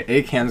 That's okay.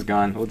 A cam's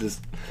gone. We'll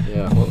just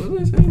what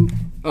was I saying?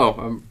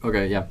 Oh,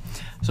 okay, yeah.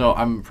 So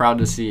I'm proud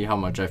to see how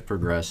much I've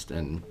progressed,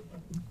 and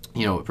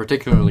you know,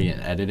 particularly in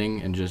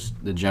editing and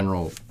just the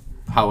general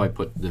how I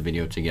put the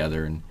video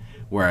together and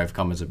where I've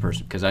come as a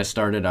person. Because I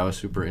was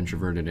super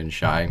introverted and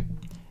shy,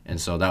 and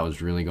so that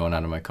was really going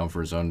out of my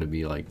comfort zone to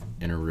be like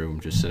in a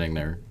room just sitting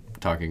there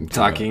talking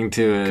to a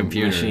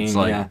computer. Machine, it's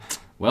like,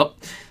 well,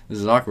 this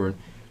is awkward.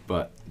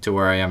 But to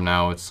where I am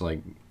now, it's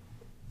like,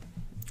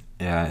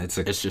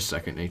 it's just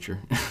second nature.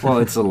 Well,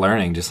 it's a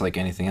learning, just like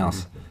anything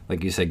else.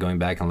 Like you said, going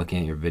back and looking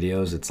at your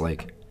videos, it's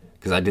like,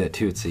 because I did it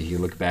too. It's like you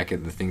look back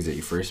at the things that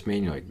you first made,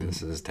 and you're like,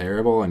 this is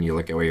terrible. And you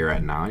look at where you're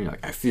at now, and you're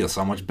like, I feel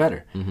so much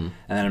better. And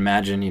then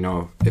imagine, you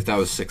know, if that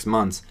was 6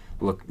 months,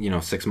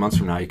 6 months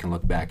from now, you can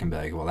look back and be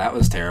like, well, that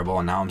was terrible,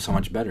 and now I'm so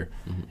much better.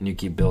 And you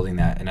keep building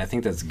that. And I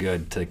think that's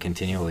good to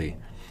continually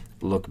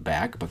look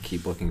back, but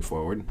keep looking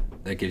forward.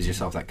 That gives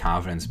yourself that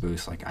confidence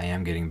boost, like, I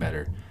am getting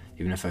better.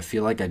 Even if I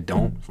feel like I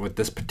don't with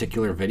this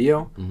particular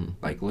video,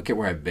 like, look at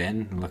where I've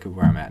been and look at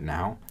where I'm at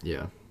now.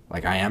 Yeah.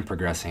 Like, I am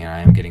progressing and I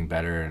am getting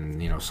better, and,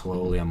 you know,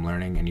 slowly I'm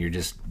learning. And you're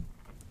just,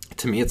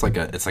 to me, it's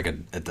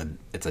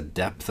a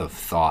depth of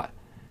thought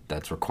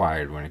that's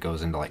required when it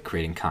goes into like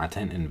creating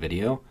content in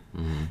video.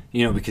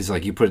 You know, because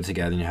like you put it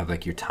together and you have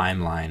like your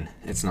timeline.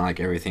 It's not like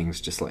everything's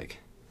just like,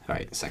 all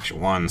right,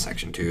 section 1,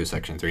 section 2,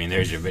 section 3, and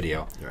there's your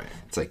video. Right.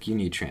 It's like you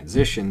need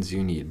transitions,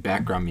 you need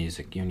background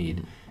music, you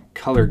need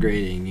color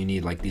grading, you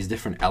need like these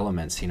different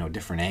elements, you know,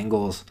 different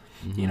angles.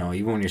 You know,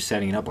 even when you're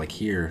setting it up, like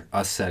here,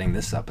 us setting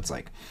this up, it's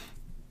like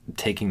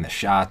taking the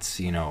shots,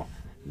 you know,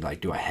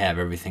 like, do I have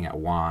everything I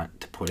want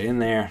to put in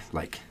there?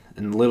 Like,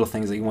 and little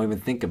things that you won't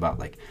even think about.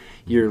 Like,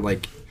 you're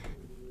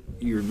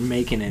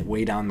making it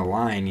way down the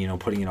line, you know,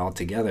 putting it all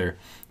together,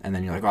 and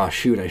then you're like, oh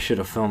shoot, I should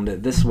have filmed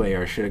it this way,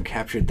 or I should have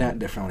captured that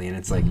differently. And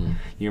it's like,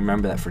 you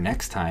remember that for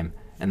next time,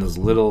 and those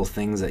little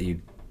things that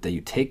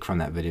you take from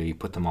that video, you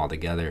put them all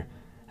together,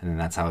 and then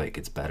that's how it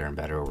gets better and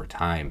better over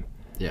time.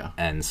 Yeah.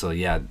 And so,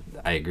 yeah,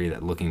 I agree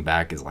that looking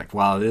back is like,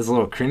 wow, it is a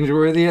little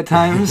cringeworthy at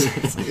times.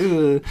 It's like,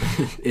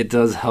 it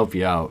does help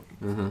you out.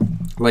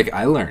 Like,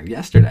 I learned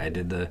yesterday, at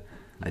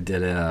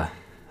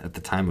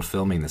the time of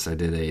filming this, I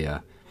did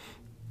a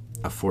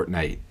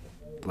Fortnite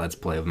Let's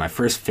Play of my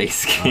first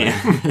face cam,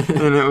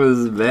 and it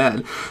was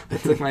bad. I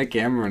took my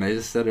camera and I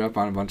just set it up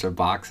on a bunch of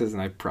boxes,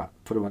 and I put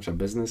a bunch of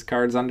business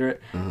cards under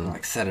it, and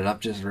like set it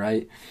up just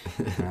right,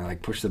 and I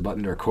like pushed the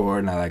button to record,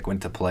 and I like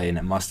went to play, and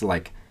it must have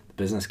like,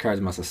 business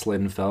cards must have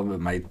slid and fell, but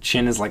my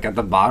chin is like at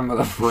the bottom of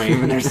the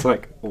frame, and there's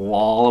like a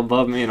wall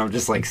above me, and I'm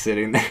just like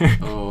sitting there.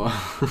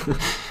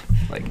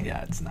 Like,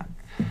 yeah, it's not.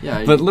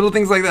 Yeah, but little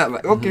things like that,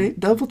 like, okay,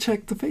 double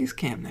check the face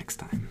cam next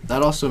time.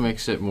 That also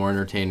makes it more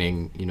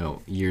entertaining, you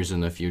know, years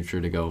in the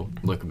future to go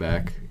look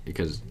back,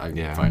 because I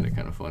find it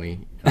kind of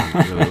funny.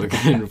 I'm really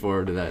looking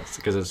forward to that,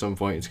 because at some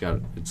point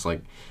it's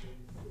like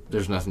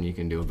there's nothing you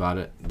can do about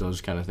it.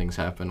 Those kind of things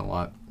happen a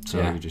lot, so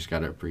you just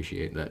gotta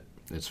appreciate that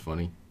it's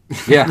funny.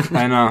 Yeah,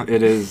 I know,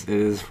 it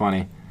is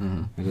funny.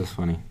 It is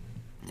funny.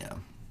 Yeah,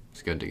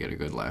 it's good to get a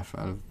good laugh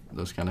out of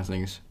those kind of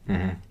things.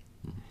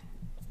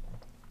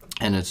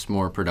 And it's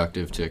more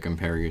productive to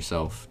compare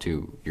yourself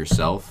to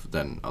yourself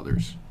than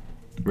others.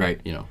 Right.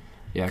 You know?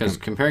 Yeah. Because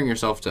comparing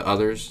yourself to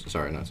others,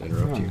 sorry not to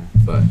interrupt you,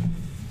 but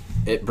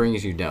it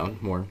brings you down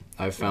more.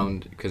 I've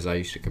found, because I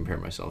used to compare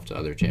myself to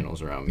other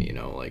channels around me, you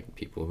know, like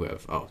people who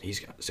have, oh,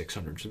 he's got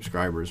 600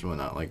 subscribers and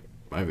whatnot. Like,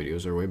 my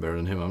videos are way better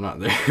than him. I'm not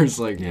there. It's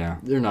like,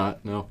 they're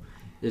not. No.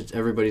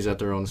 Everybody's at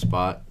their own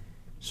spot.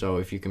 So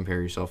if you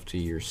compare yourself to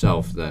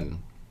yourself,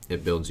 then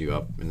it builds you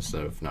up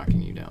instead of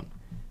knocking you down.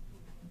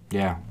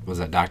 Yeah, was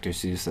that Dr.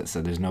 Seuss that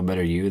said there's no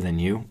better you than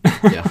you?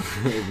 Yeah,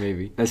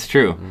 maybe. That's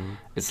true.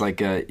 It's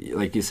like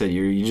you said,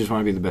 you just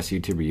want to be the best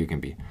YouTuber you can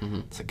be.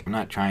 It's like, I'm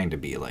not trying to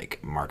be like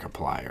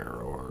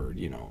Markiplier or,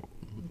 you know,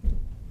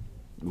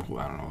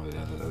 I don't know,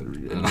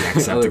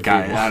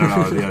 Jacksepticeye. I don't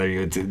know the other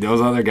YouTube,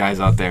 those other guys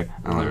out there.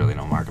 I don't really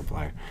know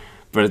Markiplier.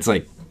 But it's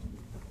like,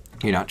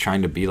 you're not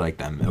trying to be like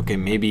them. Okay,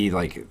 maybe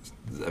like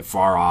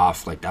far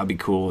off, like that'd be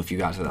cool if you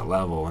got to that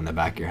level in the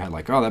back of your head,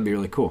 like, oh, that'd be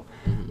really cool.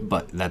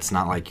 But that's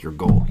not like your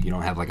goal. You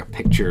don't have like a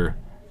picture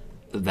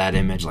of that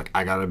image, like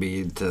I gotta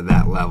be to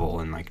that level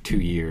in like 2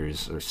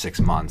 years or 6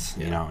 months,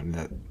 you know, and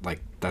that,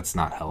 like, that's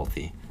not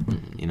healthy,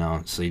 you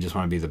know. So you just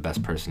want to be the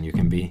best person you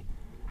can be,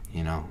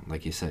 you know.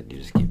 Like you said, you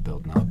just keep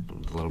building up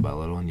little by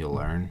little and you'll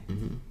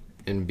learn.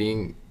 And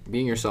being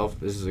yourself,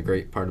 this is a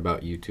great part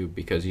about YouTube,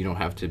 because you don't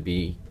have to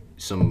be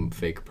some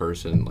fake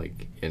person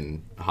like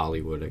in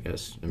Hollywood, I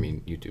guess. I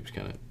mean, YouTube's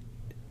kind of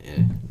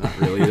not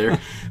really there,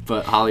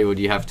 but Hollywood,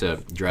 you have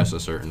to dress a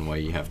certain way,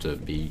 you have to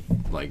be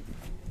like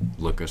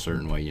look a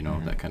certain way, you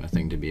know, that kind of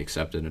thing to be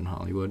accepted in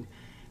Hollywood.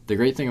 The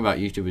great thing about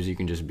YouTube is you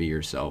can just be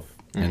yourself,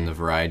 and the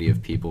variety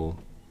of people,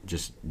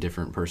 just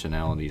different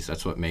personalities,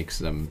 that's what makes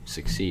them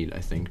succeed, I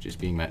think, just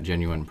being that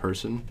genuine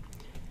person.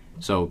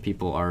 So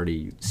people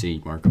already see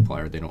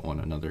Markiplier, they don't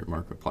want another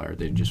Markiplier,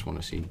 they just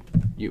want to see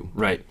you.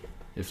 Right.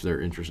 If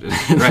they're interested.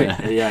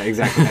 Right. Yeah,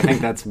 exactly. I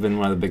think that's been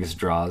one of the biggest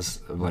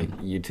draws of like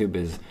YouTube,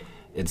 is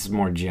it's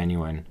more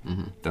genuine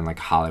than like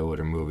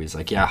Hollywood or movies.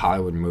 Like, yeah,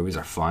 Hollywood movies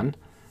are fun,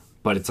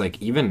 but it's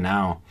like, even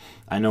now,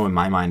 I know in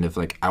my mind, if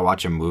like I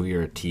watch a movie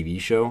or a TV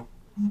show,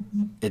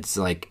 it's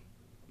like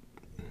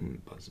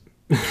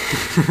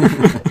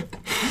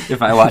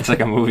if I watch like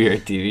a movie or a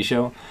TV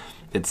show,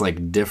 it's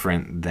like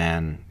different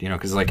than, you know,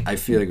 because like I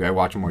feel like I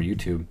watch more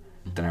YouTube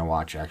than I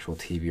watch actual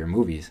TV or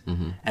movies,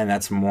 and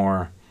that's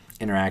more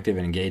interactive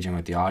and engaging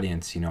with the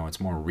audience. You know, it's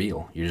more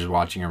real. You're just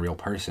watching a real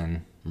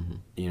person,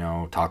 you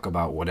know, talk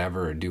about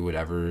whatever or do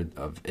whatever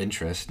of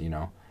interest, you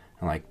know,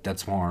 and like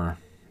that's more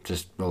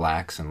just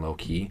relax and low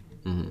key.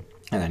 And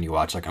then you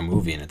watch like a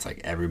movie and it's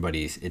like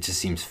it just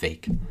seems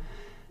fake.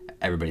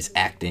 Everybody's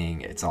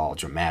acting, it's all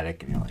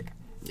dramatic, and you're like,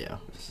 yeah,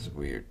 this is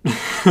weird.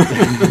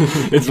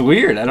 It's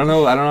weird. I don't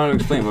know how to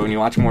explain, but when you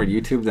watch more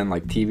YouTube than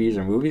like TVs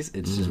or movies,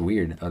 it's just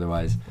weird.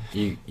 Otherwise,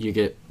 you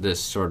get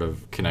this sort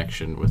of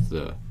connection with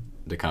the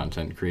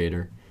content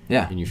creator.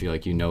 Yeah. And you feel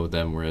like you know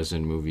them, whereas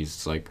in movies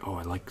it's like, oh,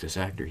 I like this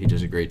actor, he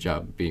does a great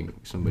job being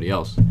somebody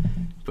else.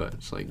 But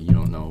it's like, you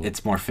don't know.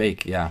 It's more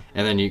fake, yeah.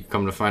 And then you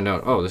come to find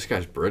out, oh, this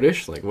guy's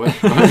British? Like, what?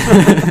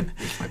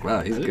 It's like,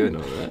 wow, he's good. I didn't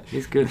know that.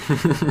 He's good.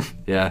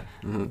 Yeah.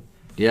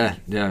 Yeah,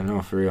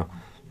 no, for real.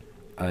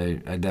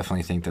 I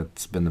definitely think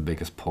that's been the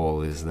biggest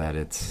pull, is that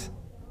it's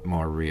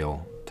more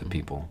real to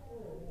people,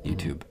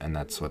 YouTube, and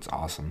that's what's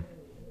awesome.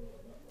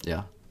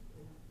 Yeah.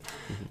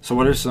 So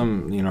what are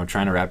some, you know,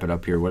 trying to wrap it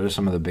up here, what are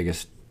some of the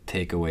biggest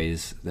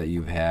takeaways that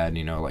you've had,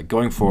 you know, like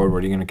going forward,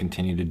 what are you going to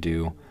continue to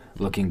do?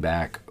 Looking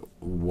back,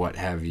 what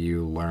have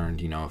you learned,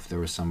 you know, if there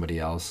was somebody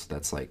else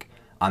that's like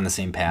on the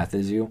same path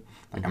as you?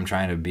 Like, I'm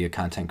trying to be a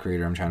content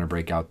creator, I'm trying to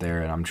break out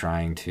there, and I'm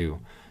trying to,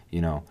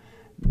 you know,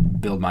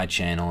 build my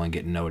channel and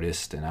get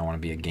noticed, and I want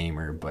to be a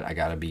gamer, but I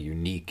got to be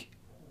unique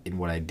in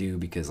what I do,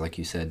 because like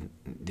you said,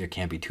 there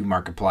can't be two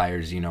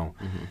Markipliers, you know.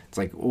 It's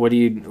like, what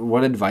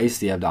advice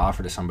do you have to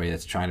offer to somebody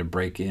that's trying to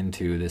break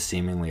into this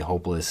seemingly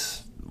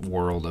hopeless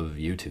world of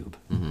YouTube?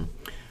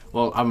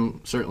 Well,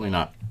 I'm certainly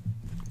not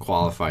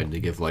qualified to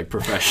give like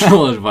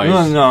professional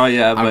advice. No,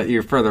 yeah, but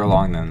you're further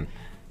along than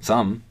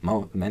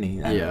many.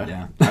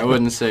 Yeah. I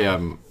wouldn't say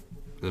I'm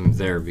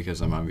there,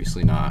 because I'm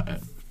obviously not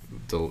at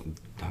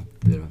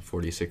the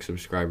 46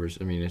 subscribers.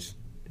 I mean, it's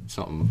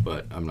something,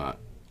 but I'm not.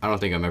 I don't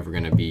think I'm ever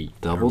going to be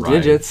double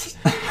digits.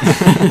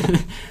 Hey,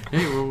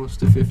 we're almost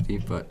to 50,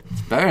 but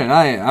it's better than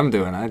I'm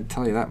doing. I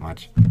tell you that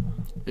much.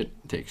 It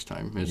takes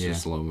time. It's a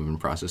slow-moving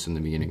process in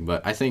the beginning,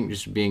 but I think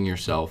just being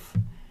yourself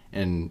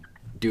and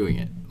doing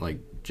it, like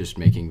just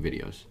making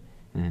videos,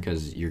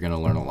 because you're going to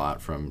learn a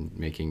lot from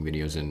making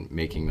videos and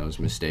making those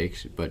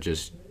mistakes, but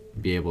just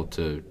be able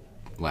to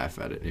laugh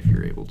at it if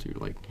you're able to.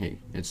 Like, hey,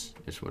 it's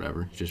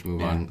whatever. Just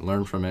move on,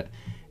 learn from it,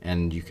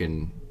 and you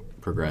can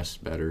progress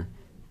better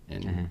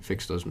and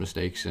fix those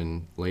mistakes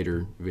in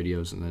later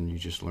videos, and then you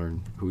just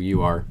learn who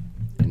you are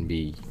and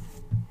be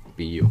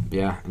you.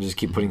 Yeah, and just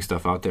keep putting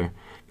stuff out there.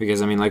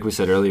 Because, I mean, like we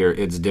said earlier,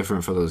 it's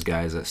different for those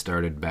guys that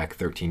started back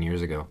 13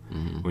 years ago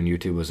when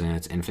YouTube was in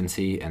its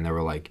infancy, and they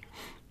were like,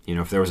 you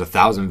know, if there was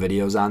 1,000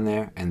 videos on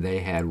there and they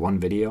had one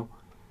video,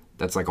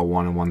 that's like a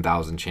 1 in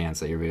 1,000 chance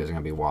that your video is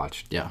going to be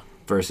watched. Yeah.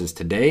 Versus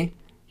today,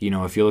 you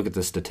know, if you look at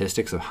the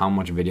statistics of how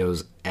much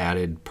videos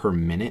added per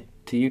minute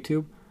to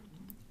YouTube,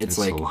 it's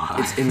like,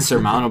 it's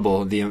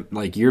insurmountable.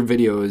 Like, your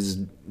video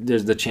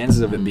there's the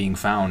chances of it being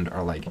found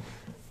are like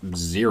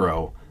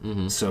 0.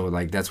 So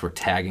like, that's where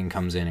tagging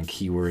comes in and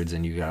keywords,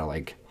 and you gotta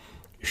like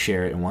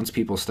share it. And once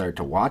people start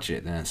to watch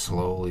it, then it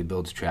slowly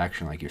builds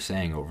traction, like you're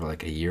saying, over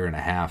like a year and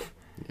a half.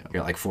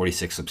 You're at like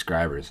 46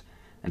 subscribers,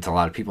 and to a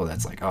lot of people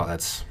that's like, oh,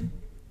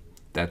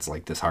 that's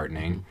like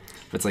disheartening.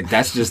 But it's like,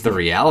 that's just the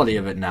reality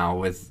of it now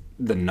with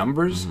the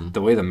numbers,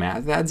 the way the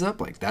math adds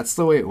up. Like, that's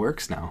the way it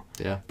works now.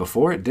 Yeah.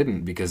 Before it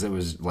didn't, because it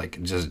was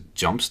like just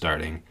jump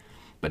starting,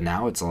 but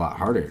now it's a lot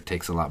harder. It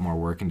takes a lot more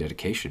work and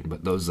dedication.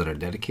 But those that are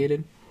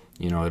dedicated,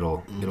 you know,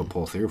 it'll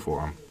pull through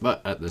for them.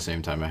 But at the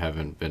same time, I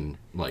haven't been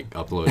like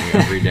uploading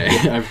every day.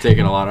 I've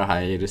taken a lot of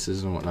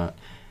hiatuses and whatnot.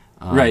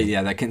 Right,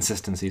 yeah, that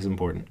consistency is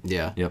important.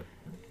 Yeah. Yep.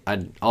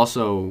 I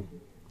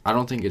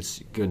don't think it's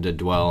good to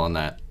dwell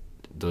on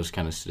those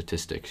kind of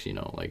statistics,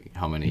 like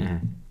how many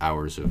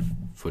hours of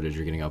footage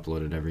are getting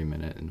uploaded every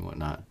minute and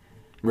whatnot.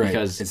 Right,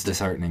 because it's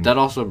disheartening. That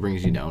also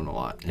brings you down a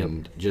lot. Yep.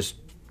 And just,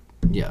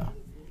 yeah,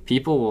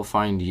 people will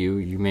find you.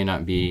 You may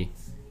not be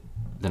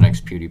the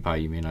next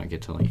PewDiePie. You may not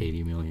get to like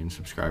 80 million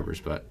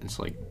subscribers, but it's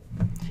like,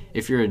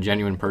 if you're a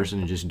genuine person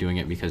and just doing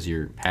it because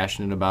you're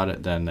passionate about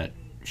it, then that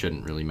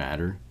shouldn't really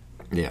matter.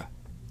 Yeah,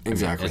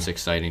 exactly. I mean, it's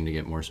exciting to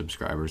get more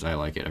subscribers. I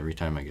like it every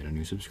time I get a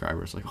new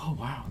subscriber. It's like, oh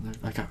wow,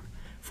 I got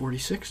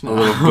 46 now. A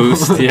little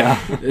boost, yeah.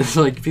 It's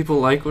like people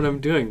like what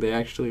I'm doing. They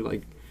actually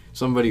like,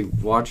 somebody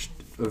watched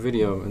a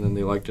video and then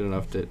they liked it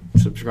enough to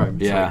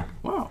subscribe. It's Yeah.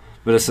 like, wow.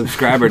 But a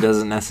subscriber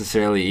doesn't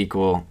necessarily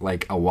equal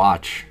like a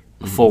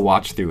full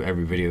watch through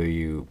every video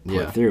you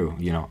put through.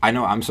 I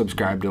know I'm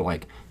subscribed to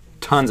like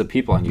tons of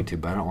people on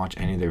YouTube, but I don't watch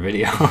any of their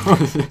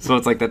videos. So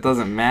it's like that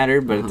doesn't matter,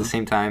 but at the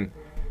same time,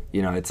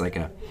 it's like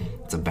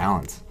it's a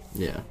balance.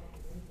 Yeah.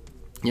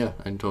 Yeah,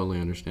 I totally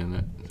understand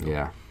that. So.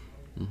 Yeah.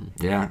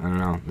 Yeah, I don't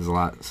know. There's a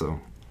lot,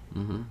 so.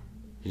 You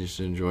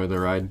just enjoy the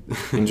ride.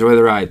 Enjoy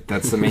the ride.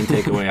 That's the main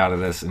takeaway out of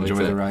this. Like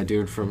Enjoy the ride.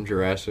 Dude from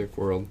Jurassic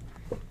World.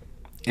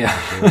 Yeah.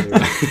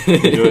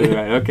 Enjoy the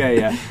ride. Okay,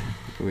 yeah.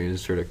 We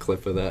just heard a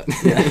clip of that.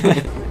 Yeah.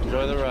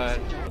 Enjoy the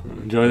ride.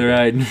 Enjoy the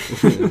ride.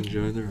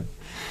 Enjoy the ride.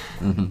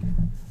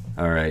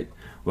 All right.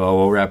 Well,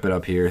 we'll wrap it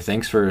up here.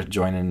 Thanks for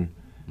joining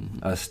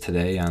us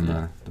today on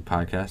the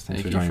podcast. Thanks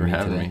Thank for you joining for me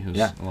having today. me. It was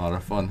a lot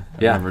of fun.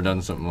 I've Yeah. never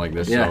done something like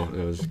this, Yeah. so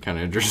it was kind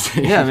of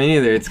interesting. Yeah, me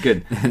neither. It's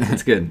good.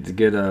 It's good. It's a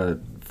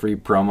good free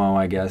promo,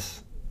 I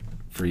guess,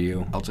 for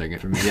you. I'll take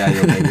it. For me. Yeah,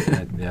 you'll take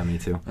it. Yeah, me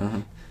too.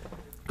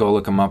 Go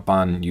look them up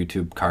on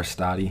YouTube.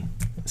 Carstati,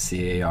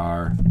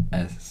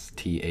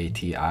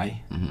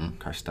 Carstati.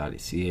 Carstati,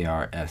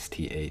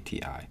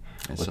 Carstati.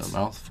 It's a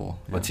mouthful.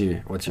 What's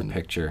your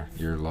picture?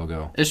 Your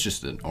logo? It's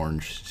just an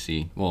orange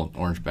C. Well,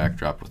 orange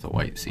backdrop with a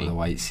white C. With a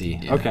white C.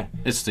 Yeah. Okay.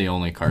 It's the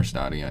only car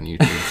study on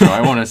YouTube, so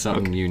I wanted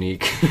something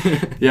unique.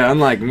 Yeah,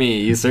 unlike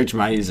me, you search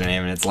my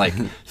username and it's like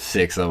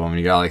 6 of them, and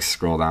you gotta like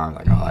scroll down,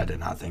 like, oh, I did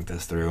not think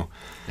this through.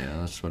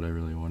 Yeah, that's what I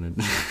really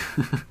wanted.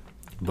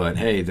 But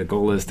hey, the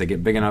goal is to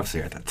get big enough so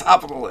you're at the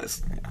top of the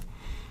list. Yeah.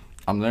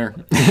 I'm there.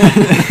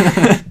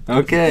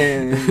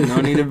 Okay, no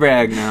need to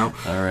brag now.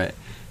 All right.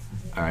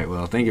 All right,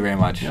 well, thank you very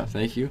much. Yeah,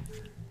 thank you.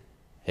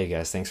 Hey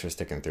guys, thanks for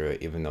sticking through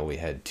it, even though we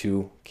had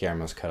 2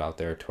 cameras cut out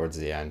there towards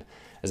the end.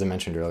 As I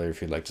mentioned earlier,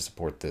 if you'd like to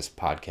support this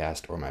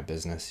podcast or my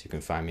business, you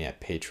can find me at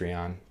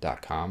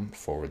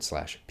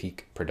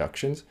patreon.com/Peak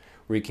Productions,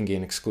 where you can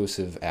gain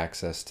exclusive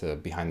access to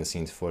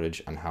behind-the-scenes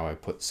footage on how I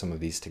put some of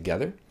these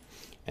together.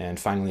 And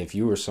finally, if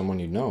you or someone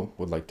you know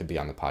would like to be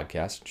on the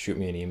podcast, shoot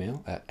me an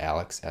email at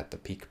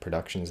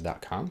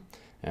alex@thepeakproductions.com,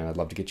 and I'd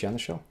love to get you on the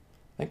show.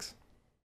 Thanks.